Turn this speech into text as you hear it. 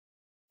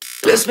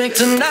Let's make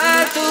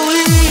tonight the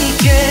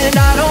weekend.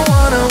 I don't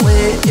wanna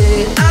wait.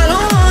 I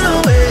don't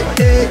wanna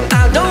wait.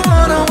 I don't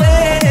wanna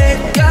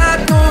wait.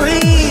 Got no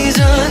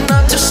reason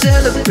not to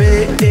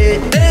celebrate.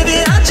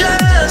 Baby, I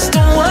just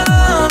don't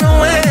wanna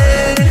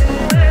wait.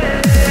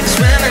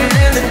 Swimming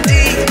in the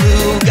deep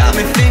blue got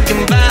me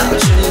thinking about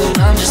you.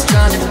 I'm just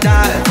trying to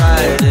dive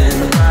right in.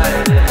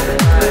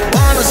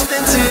 Wanna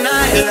spend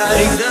tonight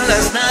like the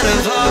last night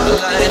of our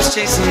lives,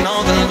 chasing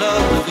all the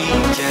love we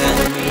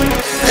can.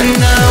 And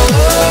now,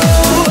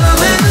 oh, I'm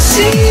in the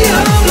sea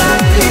of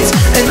lights,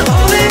 and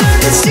all that I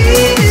can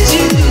see is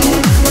you.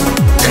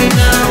 And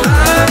now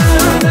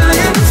I'm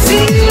dying to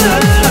feel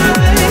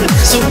alive.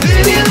 So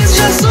baby, let's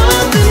try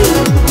something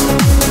new.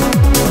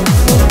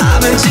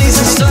 I've been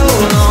chasing so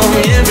long,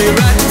 every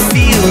right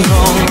feels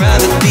wrong.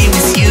 Rather be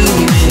with you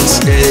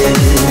instead.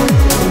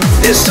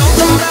 There's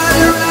something about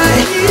it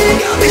right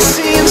here, got me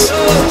seeing so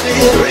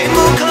clear.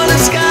 Rainbow colored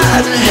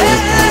skies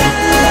ahead.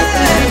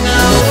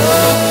 Now,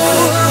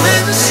 oh, I'm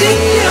in the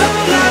sea of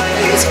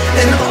lights,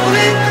 and all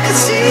that I can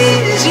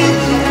see is you.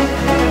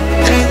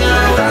 And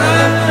now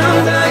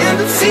I'm dying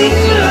to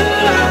feel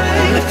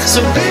alive.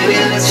 So baby,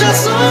 let's try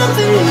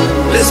something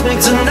new. Let's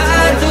make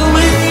tonight the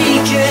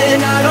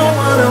weekend. I don't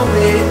wanna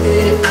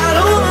wait.